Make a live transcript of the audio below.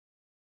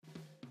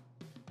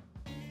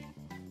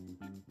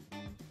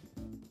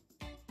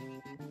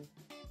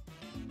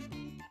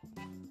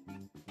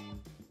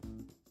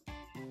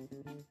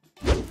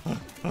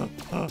Hello.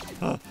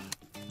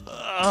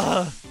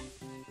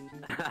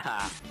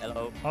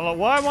 Hello.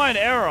 Why am I in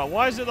error?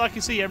 Why is it like I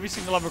can see every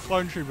single other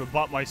clone trooper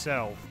but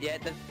myself? Yeah,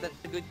 that's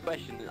a good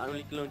question.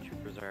 Only clone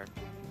troopers are.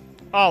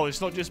 Oh,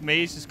 it's not just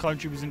me. It's just clone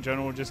troopers in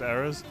general, just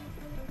errors.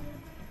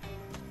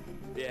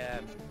 Yeah.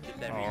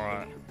 All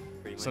right.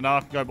 So now I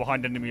can go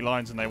behind enemy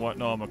lines and they won't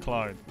know I'm a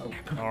clone.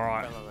 All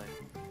right.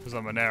 Because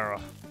I'm an error.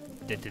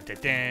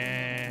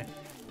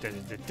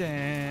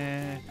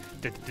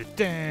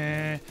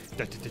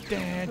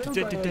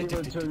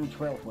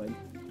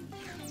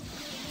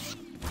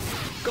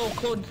 Go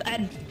clones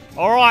and.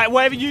 All right,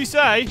 whatever you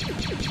say.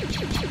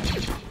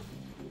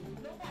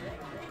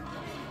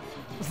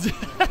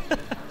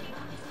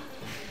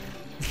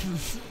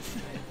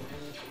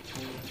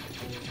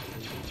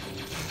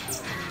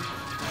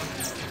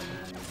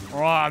 All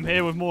right, I'm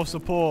here with more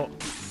support.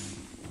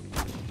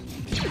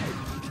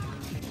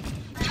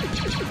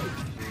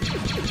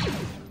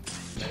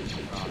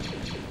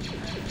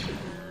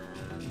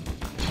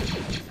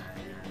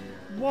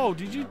 Whoa,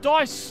 did you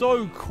die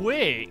so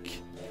quick?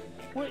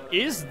 What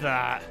is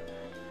that?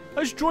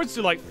 Those droids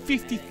do like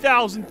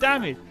 50,000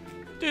 damage.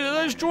 Dude,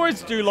 those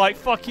droids do like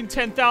fucking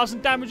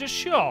 10,000 damage a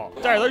shot.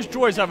 Dude, those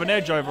droids have an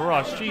edge over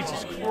us.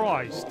 Jesus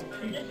Christ.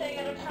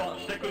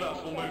 Stick with us,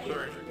 we'll move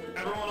through.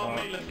 Everyone on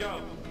me, let's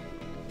go.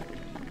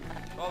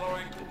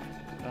 Following.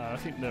 I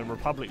think the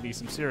Republic needs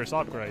some serious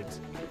upgrades.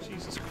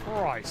 Jesus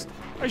Christ.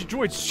 Those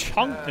droids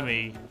chunked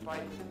me.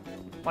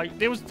 Like,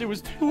 there was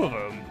two of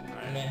them.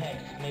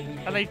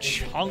 And they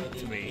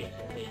chunked me.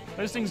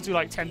 Those things do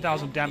like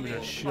 10,000 damage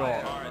a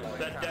shot. Alright,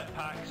 dead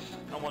packs.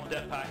 I want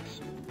dead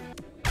packs.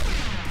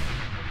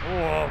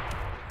 Oh.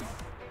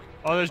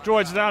 Oh, there's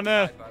droids down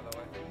there.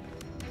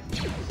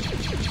 Let's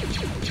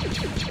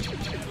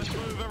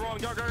move, everyone.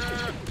 Go, go,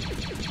 go.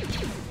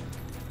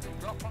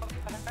 Drop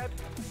ahead.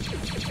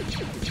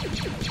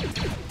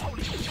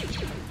 Holy shit.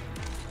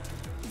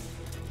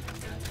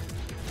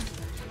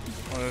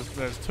 Oh,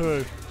 there's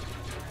two.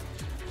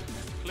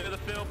 Clear the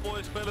field,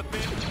 boys. Clear the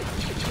field.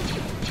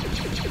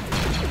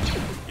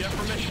 You have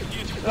permission to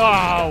use the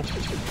Oh!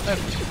 They're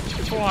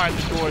flying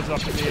the droids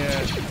up in the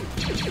air.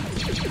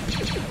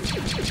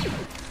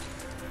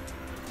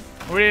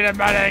 We need a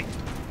medic!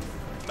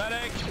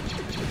 medic.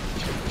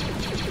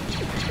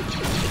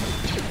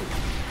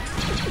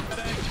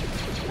 Medic.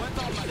 Where's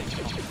our medic?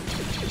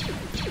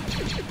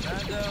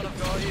 Stand down, I've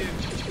got you.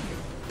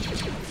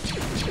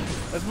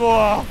 There's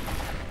more!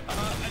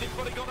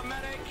 Anybody got a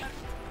medic?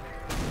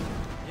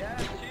 Yeah,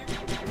 shoot.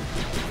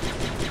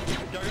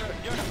 Go, go,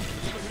 go.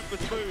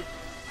 Let's move.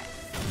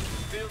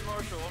 Field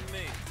Marshal on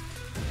me.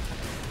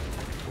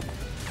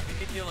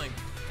 Keep healing.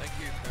 Thank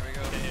you. There we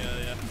go.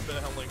 Yeah. Bit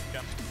of healing,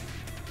 Cap.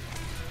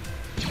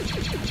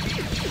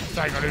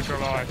 Take a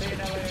neutralize.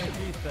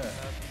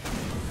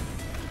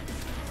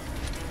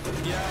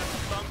 Yeah,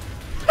 some.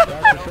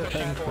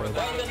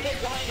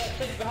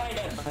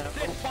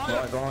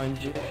 Right behind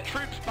you.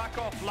 Troops back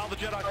off. Allow the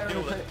Jedi to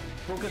deal with it.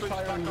 Troops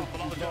back off.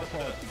 Allow the Jedi to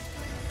deal with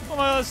it. Oh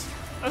my god,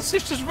 a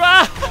Sith just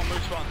ran! Come on,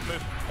 move, Swan,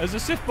 move. There's a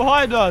Sith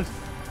behind us.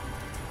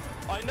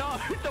 I know.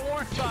 Don't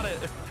worry about it.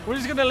 We're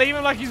just gonna leave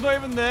him like he's not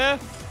even there.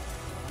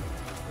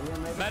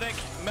 Medic,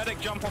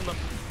 jump on them.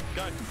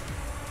 Go.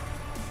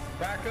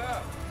 Back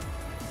up.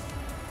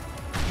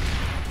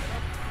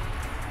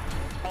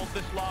 Hold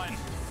this line.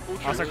 All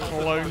That's a troops,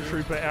 clone hold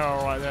trooper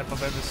error right there if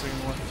I've ever seen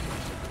one.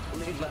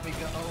 Please let me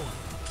go.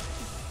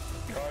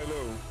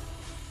 Kylo.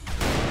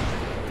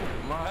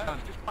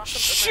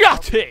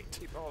 Shut it!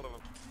 Keep hold of him.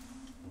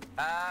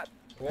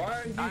 Why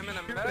are you I'm in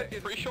a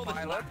medic. Pretty sure this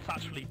lad's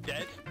actually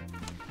dead.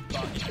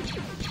 But,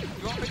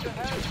 you want me to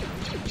head?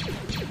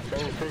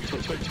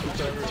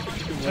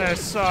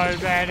 There's so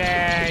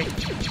many!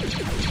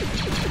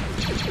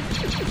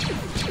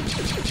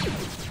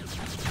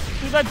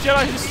 Dude, that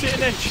Jedi just sitting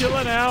there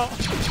chilling out.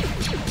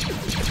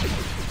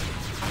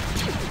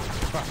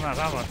 Fuck, man,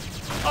 that one.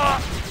 Ah!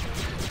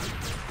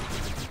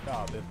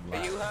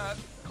 Are you hurt?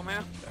 Come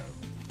here.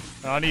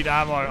 I need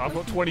ammo. I've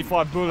got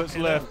 25 bullets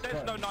left.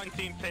 There's no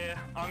 19th here.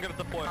 I'm gonna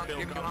deploy a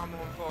field gun.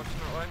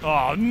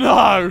 Oh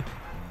no!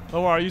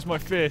 Don't worry, I use my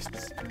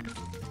fists.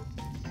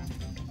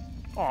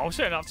 Oh, I'm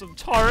setting up some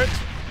turrets.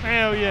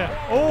 Hell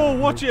yeah. Oh,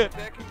 watch it!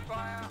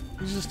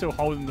 He's just still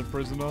holding the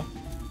prisoner.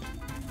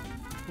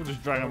 We'll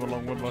just drag him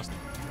along with us.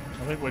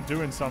 I think we're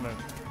doing something.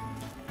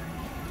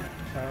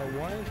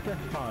 Why is there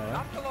fire?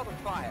 That's a lot of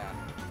fire.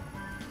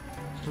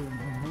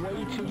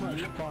 Way too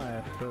much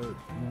fire for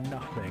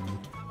nothing.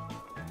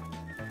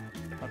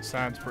 That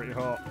sounds pretty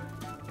hot.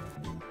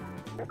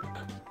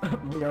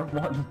 We are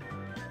one.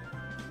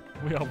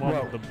 We are one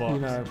of the bots. You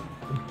know,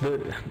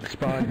 the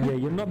Spartan, yeah,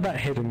 you're not that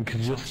hidden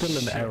because you're still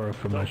an error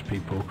for most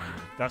people.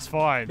 That's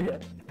fine. Yeah.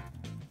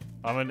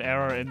 I'm an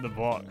error in the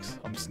box.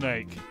 I'm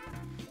Snake.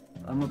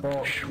 I'm a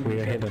bot. We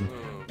are hidden.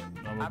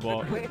 I'm a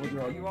bot.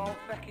 You all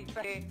fucking.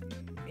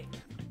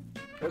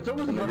 It's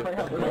almost as if I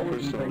have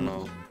things.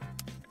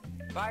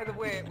 By the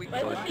way, we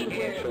Give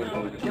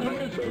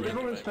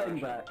him his phone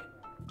back.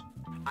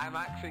 I'm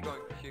actually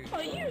going to shoot.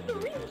 Are you the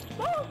real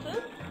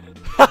Spartan?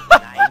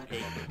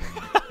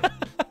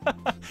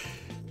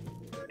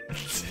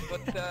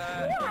 But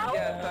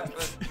yeah,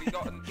 but we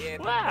got an air.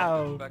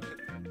 Wow.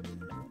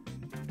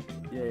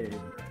 Yeah.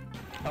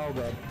 Oh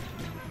god.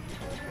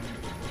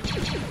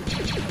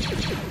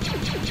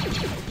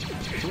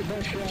 Shoot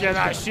that shit. Get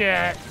that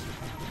shit.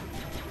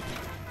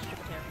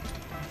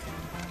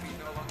 We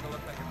no longer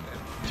look like a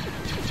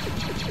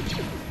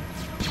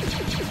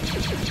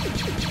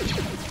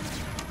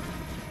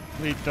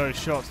Sith. Lead those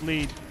shots.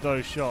 Lead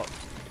those shots.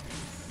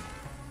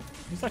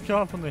 Who's that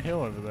guy up on the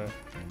hill over there?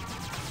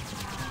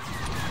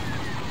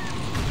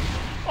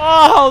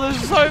 Oh,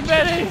 there's so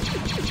many!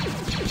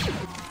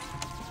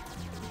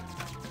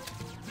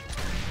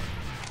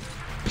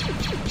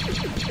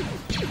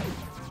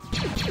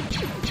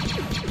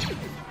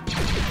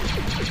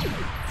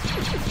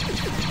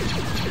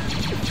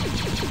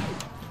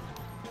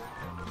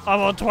 I'm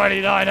on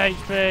 29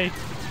 HP.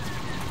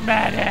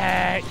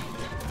 Medic!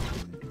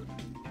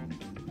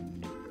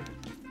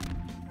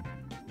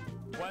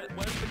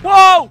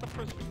 Whoa!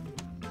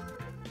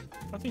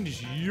 That thing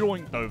just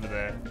yoinked over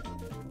there.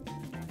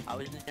 I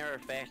was never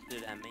faster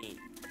than me.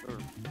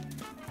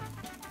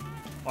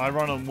 I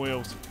run on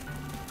wheels.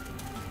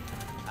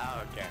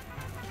 Oh, okay.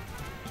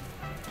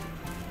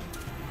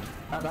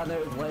 I thought there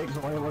was legs a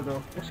while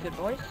ago. That's good,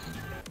 boys.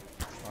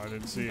 I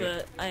didn't see it.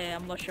 But I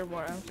am not sure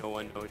where I'm. No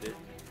one noted.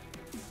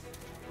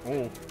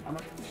 Oh. I'm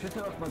gonna shut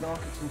off my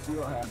rockets and see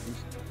what happens.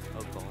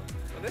 Oh, God.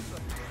 Well, this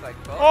looks like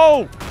fun.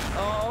 Oh!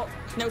 Oh,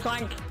 snow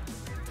tank.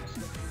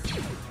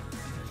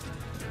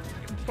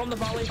 From the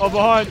valley. Oh,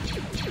 behind.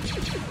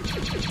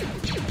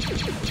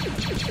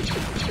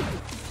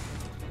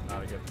 Now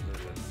we get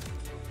position.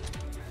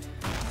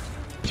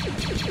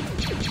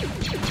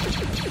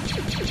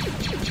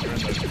 We're in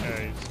those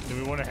caves. Do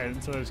we want to head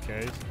into those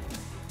caves?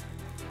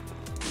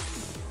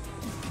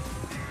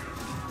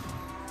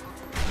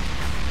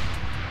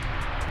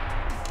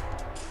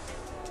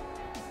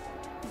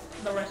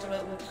 The rest of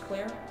it looks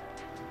clear.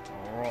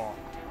 Oh.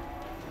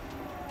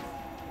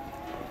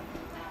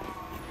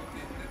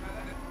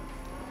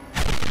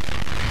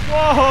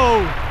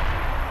 Whoa!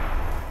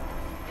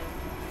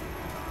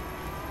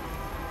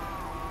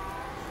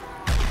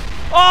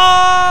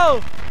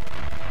 Oh!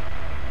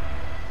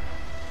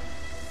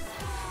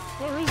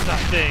 Where is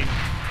that thing?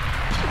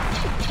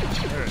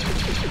 There it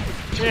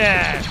is.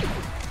 Yeah!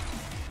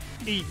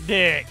 Eat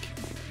dick.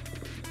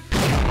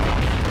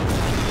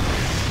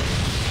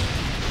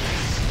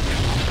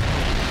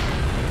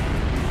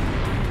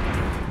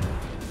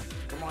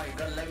 Come on, you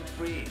got leg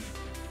free.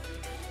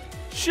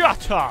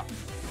 Shut up!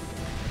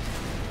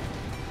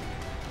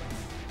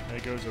 There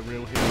goes a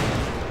real hero.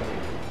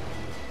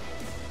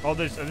 Oh,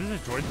 there's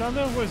droids down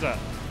there? What is that?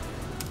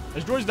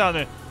 There's droids down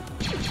there.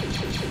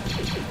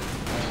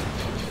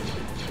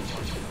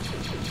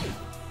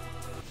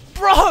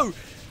 Bro!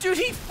 Dude,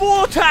 he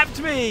 4-tapped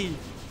me!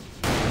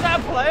 Is that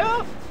a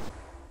player?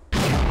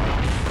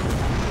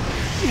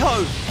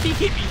 Yo, he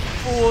hit me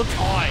 4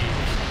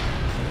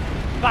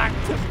 times. Back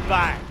to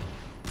back.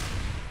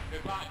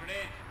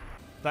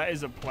 That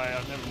is a player.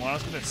 Never mind. I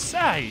was gonna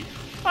say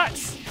that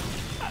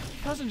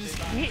person just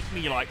hit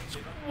me like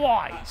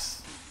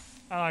twice,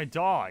 and I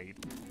died.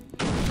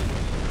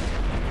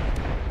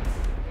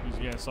 Let's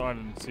get inside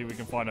and see if we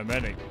can find a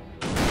medic.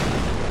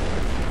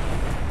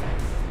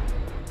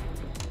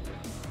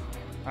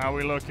 How are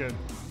we looking?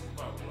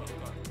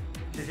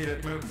 CC,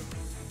 let's move.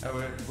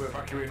 We're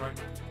evacuating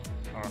right.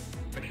 Alright.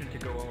 Mission to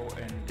go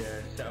and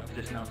set up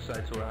position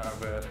outside so we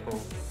have a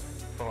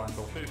full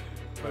angle.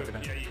 Move.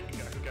 Yeah, you can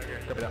go.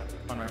 Copy that.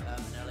 On right.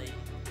 Nelly.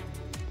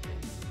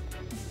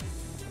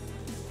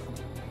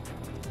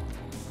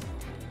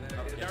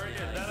 Gary,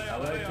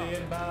 LAC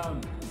inbound.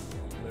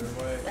 Clear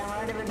away.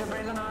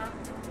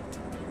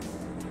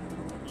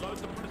 Load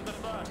the prisoner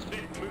first.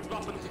 Sith, move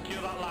up and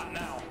secure that lot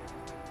now.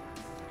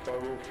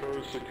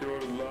 501st, secure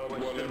the lab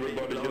while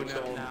everybody gets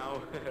on.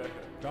 Now.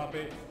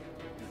 Copy.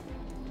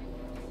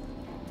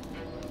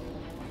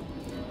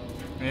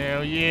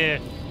 Hell yeah!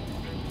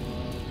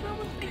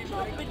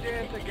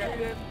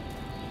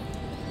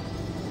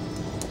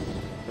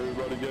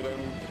 Everybody get in.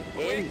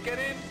 Wait, get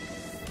in.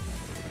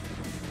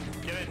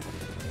 Get in.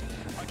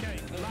 Okay,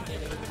 the lat is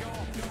to go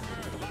off. Go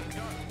through. Let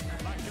go.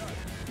 Let go.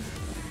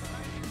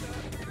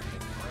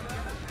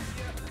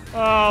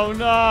 Oh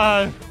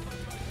no!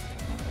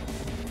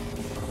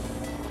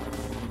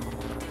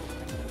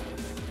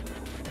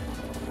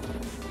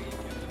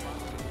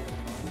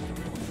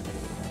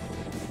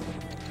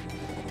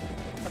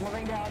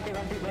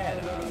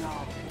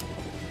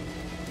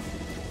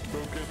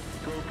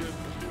 Go get.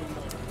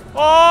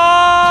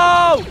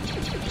 Oh!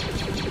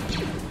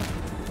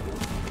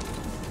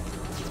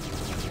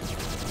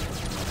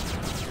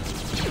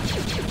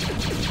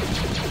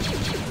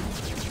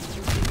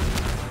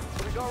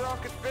 We got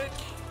rockets, bitch.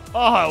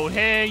 Oh,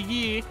 hell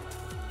yeah!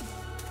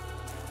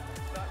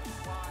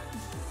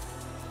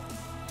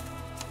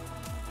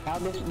 Now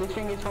this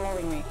thing is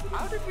following me.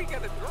 How did we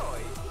get a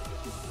droid?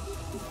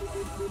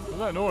 What's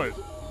that noise?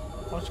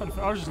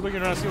 I was just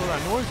looking around to see what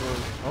that noise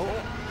was. Oh.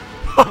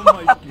 Oh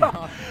my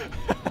god.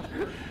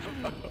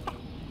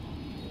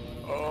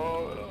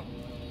 Oh.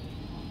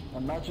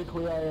 and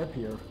magically I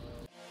appear.